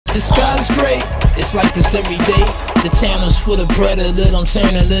The sky's gray, it's like this every day. The town is full of predator, I'm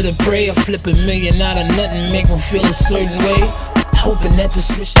turning to the prey. I flip $1 million out of nothing, make them feel a certain way. Hoping that the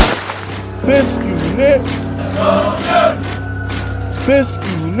switch. Fisk unit. Soldier. Fisk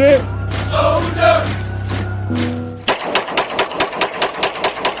unit. Soldier.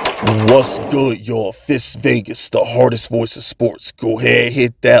 What's good, y'all? Fisk Vegas, the hardest voice of sports. Go ahead,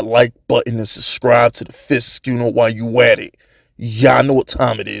 hit that like button and subscribe to the Fisk unit while you at it. Y'all know what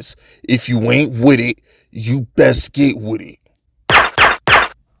time it is. If you ain't with it, you best get with it.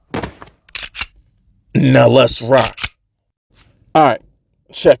 Now let's rock. Alright,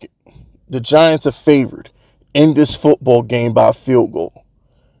 check it. The Giants are favored in this football game by a field goal.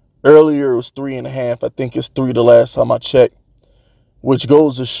 Earlier it was 3.5. I think it's 3 the last time I checked. Which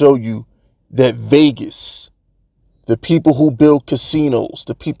goes to show you that Vegas, the people who build casinos,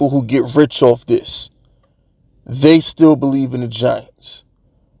 the people who get rich off this, they still believe in the Giants.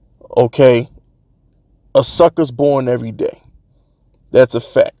 Okay? A sucker's born every day. That's a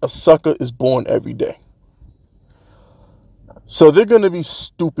fact. A sucker is born every day. So they're going to be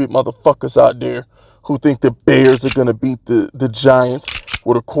stupid motherfuckers out there who think the Bears are going to beat the Giants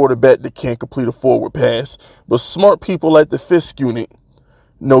with a quarterback that can't complete a forward pass. But smart people like the Fisk unit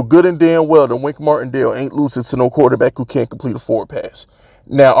know good and damn well that Wink Martindale ain't losing to no quarterback who can't complete a forward pass.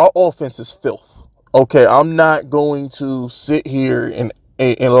 Now, our offense is filth. Okay, I'm not going to sit here and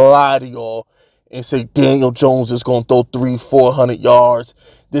lie to y'all and say Daniel Jones is going to throw 300-400 yards.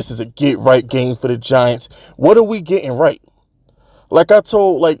 This is a get-right game for the Giants. What are we getting right? Like I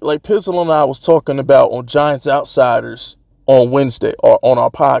told, like Pizzle and I was talking about on Giants Outsiders on Wednesday or on our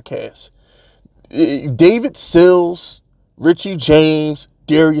podcast. David Sills, Richie James,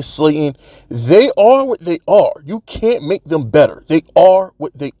 Darius Slayton, they are what they are. You can't make them better. They are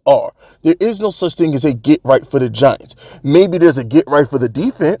what they are. There is no such thing as a get right for the Giants. Maybe there's a get right for the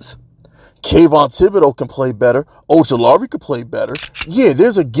defense. Kayvon Thibodeau can play better. Ojulari could play better. Yeah,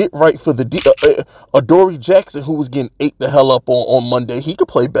 there's a get right for the Adoree Jackson, who was getting ate the hell up on Monday. He could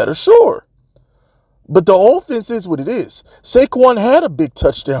play better, sure. But the offense is what it is. Saquon had a big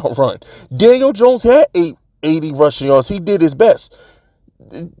touchdown run. Daniel Jones had 80 rushing yards. He did his best.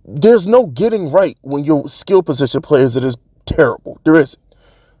 There's no getting right when your skill position players it is terrible. There isn't.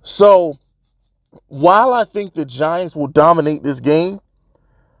 So, while I think the Giants will dominate this game,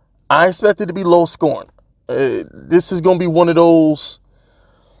 I expect it to be low scoring. This is going to be one of those.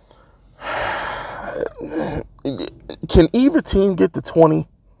 Can either team get to 20?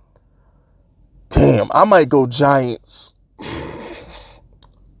 Damn, I might go Giants.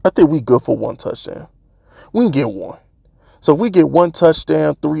 I think we good for one touchdown. We can get one. So if we get one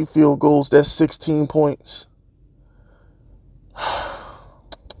touchdown, 3 field goals, that's 16 points.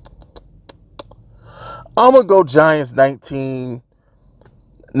 I'm going to go Giants 19-13.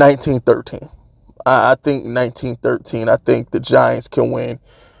 I think 19-13. I think the Giants can win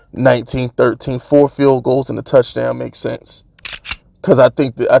 19-13. 4 field goals and a touchdown makes sense. Because I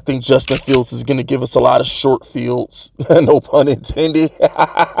think Justin Fields is going to give us a lot of short fields. No pun intended.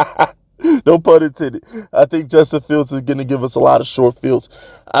 No pun intended. I think Justin Fields is going to give us a lot of short fields.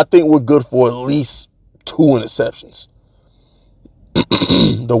 I think we're good for at least 2 interceptions.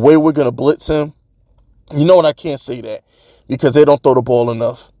 The way we're going to blitz him, you know what, I can't say that because they don't throw the ball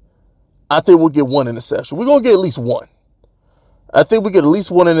enough. I think we'll get 1 interception. We're going to get at least 1. I think we get at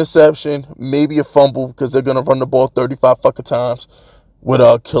least 1 interception, maybe a fumble because they're going to run the ball 35 fucking times with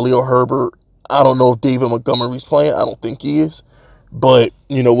Khalil Herbert. I don't know if David Montgomery's playing. I don't think he is. But,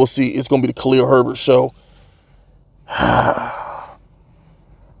 you know, we'll see. It's going to be the Khalil Herbert show.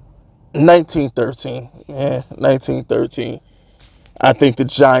 19-13. Yeah, 19-13. I think the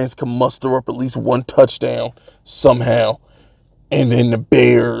Giants can muster up at least 1 touchdown somehow. And then the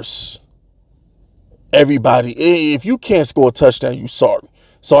Bears, everybody, if you can't score a touchdown, you're sorry.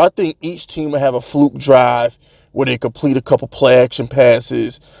 So I think each team will have a fluke drive where they complete a couple play action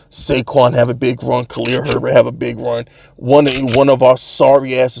passes. Saquon have a big run. Khalil Herbert have a big run. One of our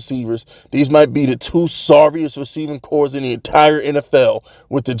sorry-ass receivers. These might be the 2 sorriest receiving corps in the entire NFL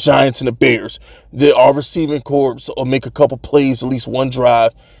with the Giants and the Bears. Our receiving corps will make a couple plays, at least 1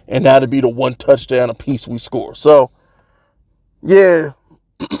 drive, and that'll be the 1 touchdown apiece we score. So, yeah,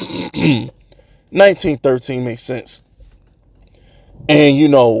 19-13 makes sense. And, you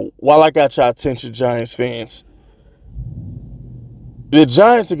know, while I got your attention, Giants fans, the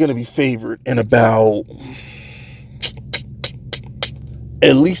Giants are going to be favored in about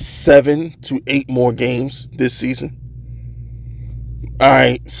at least 7 to 8 more games this season. All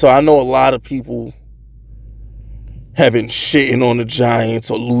right, so I know a lot of people have been shitting on the Giants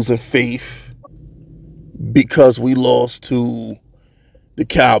or losing faith because we lost to the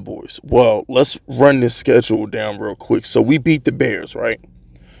Cowboys. Well, let's run this schedule down real quick. So we beat the Bears, right?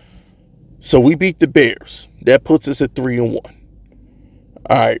 So we beat the Bears. That puts us at 3-1.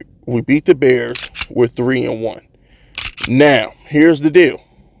 All right, we beat the Bears. We're 3-1. Now, here's the deal.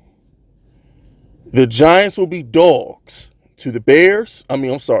 The Giants will be dogs to the Bears.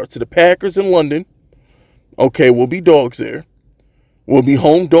 To the Packers in London. Okay, we'll be dogs there. We'll be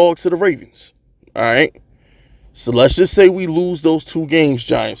home dogs to the Ravens. All right. So let's just say we lose those 2 games,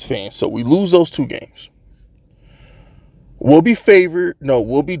 Giants fans. So we lose those 2 games. We'll be favored. No,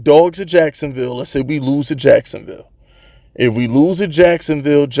 we'll be dogs at Jacksonville. Let's say we lose at Jacksonville. If we lose at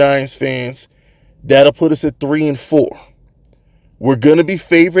Jacksonville, Giants fans, that'll put us at 3-4. We're going to be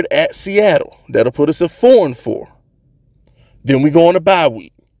favored at Seattle. That'll put us at 4-4. Then we go on a bye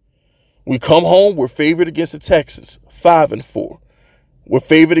week. We come home, we're favored against the Texans, 5-4. We're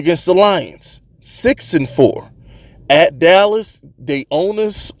favored against the Lions, 6-4. At Dallas, they own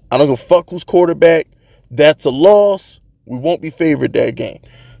us. I don't give a fuck who's quarterback. That's a loss. We won't be favored that game.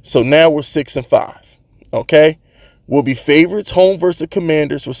 So now we're 6-5. Okay? We'll be favorites home versus the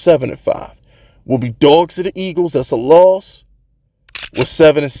Commanders. We're 7-5. We'll be dogs to the Eagles. That's a loss. We're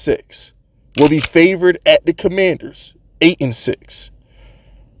 7-6. We'll be favored at the Commanders, 8-6.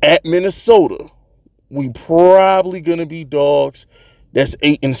 At Minnesota, we probably gonna be dogs. That's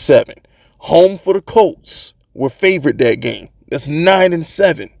 8-7. Home for the Colts, we're favored that game. That's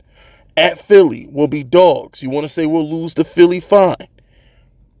 9-7. At Philly, we'll be dogs. You want to say we'll lose to Philly? Fine.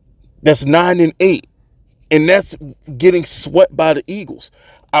 That's 9-8. And that's getting swept by the Eagles.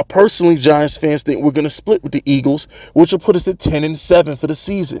 I personally, Giants fans, think we're going to split with the Eagles, which will put us at 10-7 for the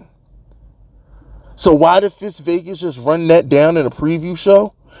season. So why did Fisk Vegas just run that down in a preview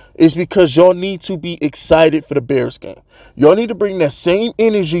show? It's because y'all need to be excited for the Bears game. Y'all need to bring that same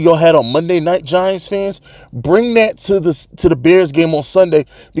energy y'all had on Monday night, Giants fans. Bring that to the Bears game on Sunday,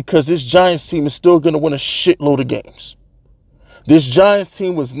 because this Giants team is still going to win a shitload of games. This Giants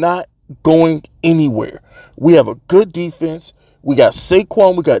team was not going anywhere. We have a good defense. We got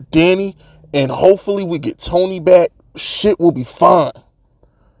Saquon, we got Danny, and hopefully we get Tony back. Shit will be fine.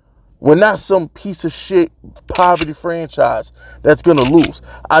 We're not some piece of shit poverty franchise that's going to lose.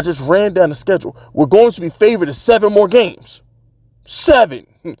 I just ran down the schedule. We're going to be favored in 7 more games. 7.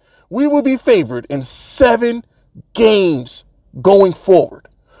 We will be favored in 7 games going forward.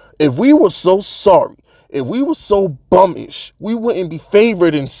 If we were so sorry, if we were so bummish, we wouldn't be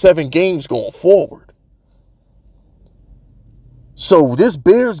favored in 7 games going forward. So this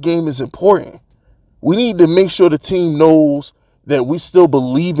Bears game is important. We need to make sure the team knows that we still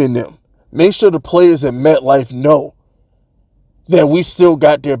believe in them. Make sure the players at MetLife know that we still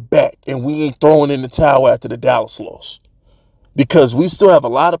got their back and we ain't throwing in the towel after the Dallas loss. Because we still have a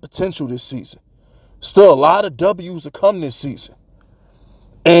lot of potential this season. Still a lot of W's to come this season.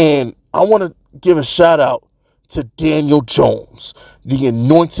 And I want to give a shout out to Daniel Jones, the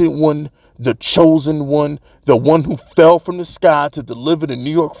anointed one, the chosen one, the one who fell from the sky to deliver the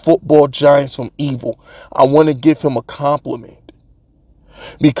New York Football Giants from evil. I want to give him a compliment.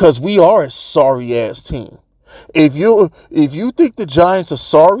 Because we are a sorry-ass team. If you think the Giants are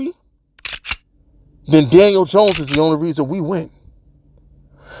sorry, then Daniel Jones is the only reason we win.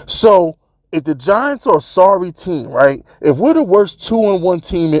 So, if the Giants are a sorry team, right? If we're the worst 2-1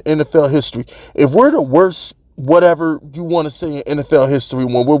 team in NFL history, if we're the worst whatever you want to say in NFL history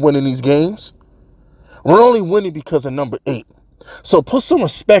when we're winning these games, we're only winning because of number 8. So put some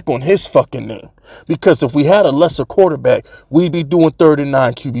respect on his fucking name. Because if we had a lesser quarterback, we'd be doing 3rd and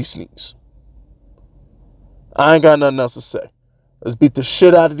 9 QB sneaks. I ain't got nothing else to say. Let's beat the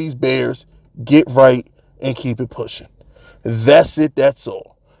shit out of these Bears, get right, and keep it pushing. That's it. That's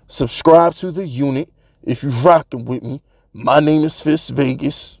all. Subscribe to the unit if you're rocking with me. My name is Fisk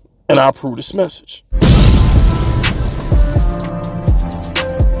Vegas, and I approve this message.